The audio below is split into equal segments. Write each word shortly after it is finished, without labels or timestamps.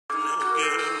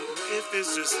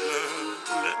it's just love,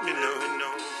 let me know.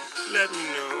 Let me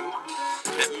know.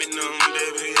 Let me know,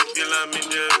 baby, if you love me,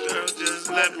 dear girl,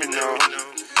 just let me know.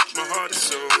 My heart is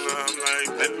so love, like,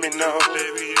 let me know,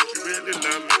 baby, if you really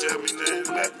love me, tell me that,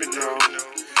 let me know.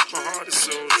 My heart is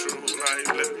so true, like,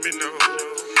 let me know.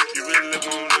 You really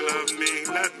wanna love me,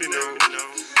 let me know.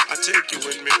 I take you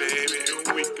with me, baby,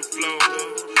 we can flow,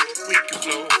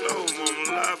 on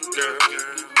love, girl.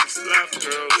 It's love,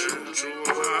 girl, true,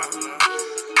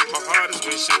 My heart is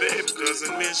wishing, baby, cause I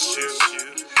miss you.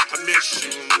 I miss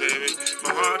you, baby.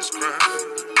 My heart is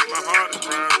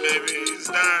crying, baby. It's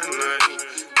dying like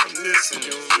I'm missing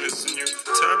you.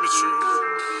 Tell me true.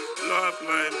 Love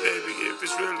line, baby, if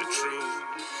it's really true.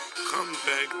 Come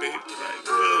back, baby, like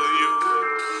will you?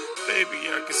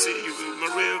 Baby, I can see you with my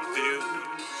real view.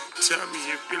 Tell me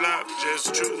if you love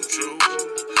just true.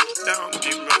 Down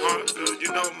deep my heart, girl, you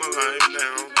know my life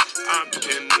now. I've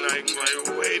been like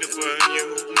waiting for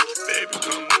you. Baby,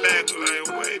 come back like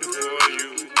waiting for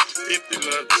you. If you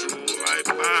love true, like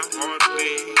my heart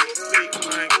beat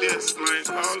like this, like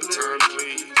all the time,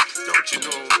 please. Don't you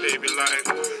know, baby, like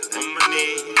on my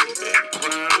knees, baby,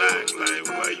 cry like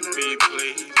where you be,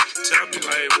 please. Tell me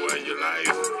like where you like.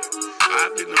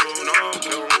 I've been on all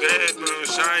don't get no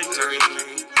shine time,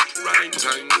 right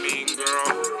time, mean girl.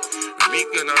 We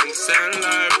can understand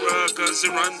like bro, cause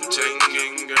you run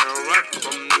changing, girl, right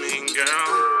from me,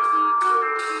 girl.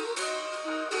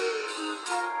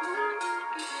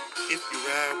 If you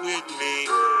ride with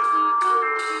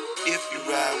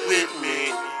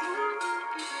me,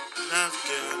 love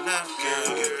girl,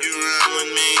 if you ride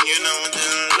with me, you know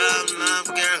that love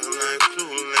girl, like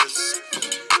clueless.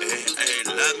 Hey,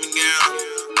 love me girl,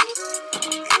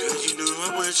 because you know I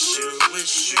wish you,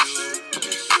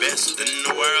 best in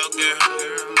the world, girl.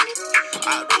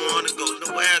 I don't wanna go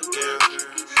nowhere, girl.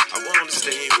 I wanna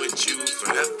stay with you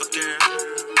forever, girl.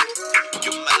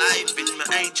 You're my life and my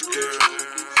angel, girl.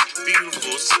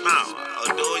 Beautiful smile, I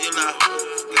adore your love.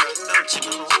 Girl, don't you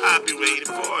know I'll be waiting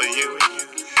for you.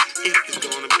 If it's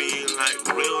gonna be like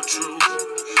real true.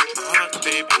 My heart,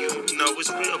 baby, you know it's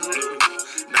real blue.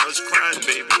 Now it's crying,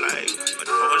 baby, like my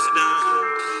heart's done.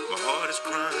 My heart is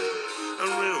crying, I'm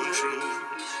real true.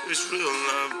 It's real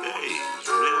love, baby,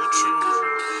 it's real true.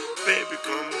 Baby,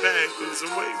 come back, cause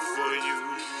I'm waiting for you.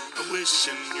 I'm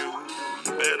wishing you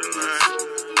a better life.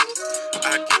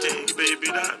 I can take you, baby,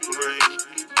 that rain.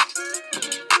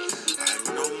 I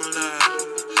don't know my life,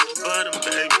 but I'm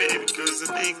back, baby, cause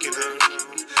I'm thinking of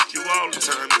you all the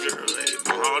time, girl. Hey,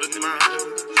 my heart is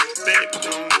mine. Baby,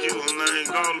 don't you like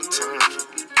all the time.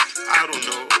 I don't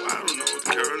know the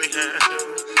curly hair.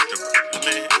 The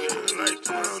man like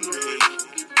around me,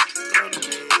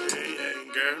 hey,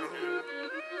 girl.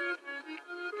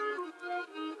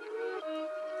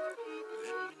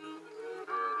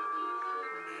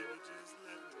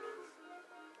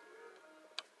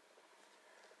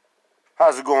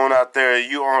 How's it going out there?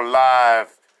 You on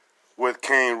live with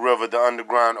Kane River, the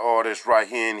underground artist, right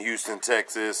here in Houston,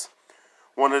 Texas.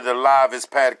 One of the livest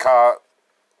podcasts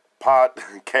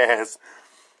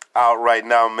out right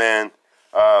now, man.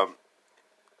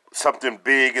 Something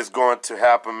big is going to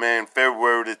happen, man.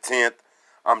 February the 10th,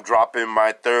 I'm dropping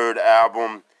my third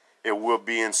album. It will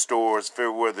be in stores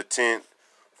February the 10th.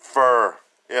 Fur,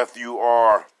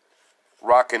 F-U-R,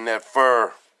 rocking that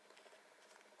fur.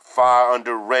 Fire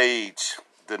Under Rage,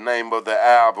 the name of the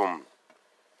album.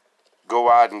 Go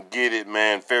out and get it,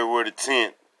 man. February the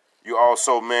 10th. You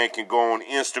also, man, can go on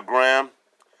Instagram,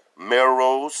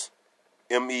 Melrose,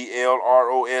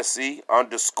 MELROSE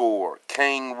 _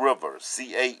 Kane River,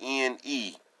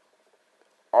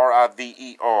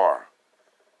 CANERIVER.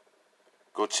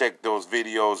 Go check those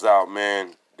videos out,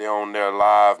 man. They're on there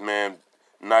live, man.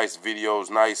 Nice videos,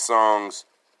 nice songs.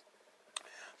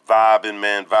 Vibing,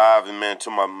 man, to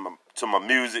my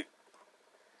music.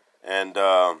 And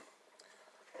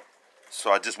so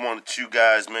I just wanted you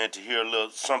guys, man, to hear a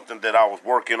little something that I was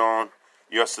working on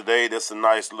yesterday. That's a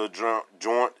nice little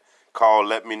joint called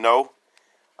Let Me Know.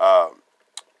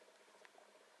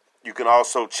 You can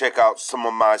also check out some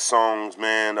of my songs,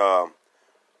 man,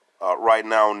 right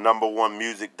now on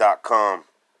number1music.com.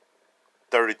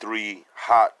 33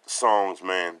 hot songs,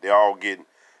 man. They all getting.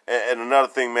 And another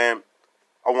thing, man,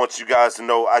 I want you guys to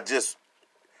know I just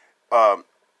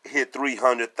hit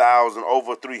 300,000,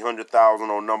 over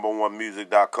 300,000 on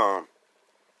number1music.com.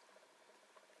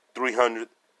 300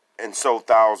 and so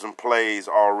thousand plays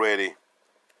already.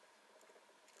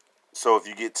 So if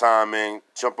you get time, man,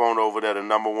 jump on over there to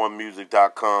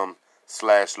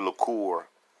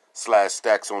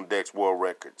number1music.com/LaCour/Stacks on Decks World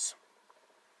Records.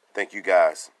 Thank you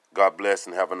guys. God bless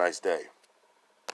and have a nice day.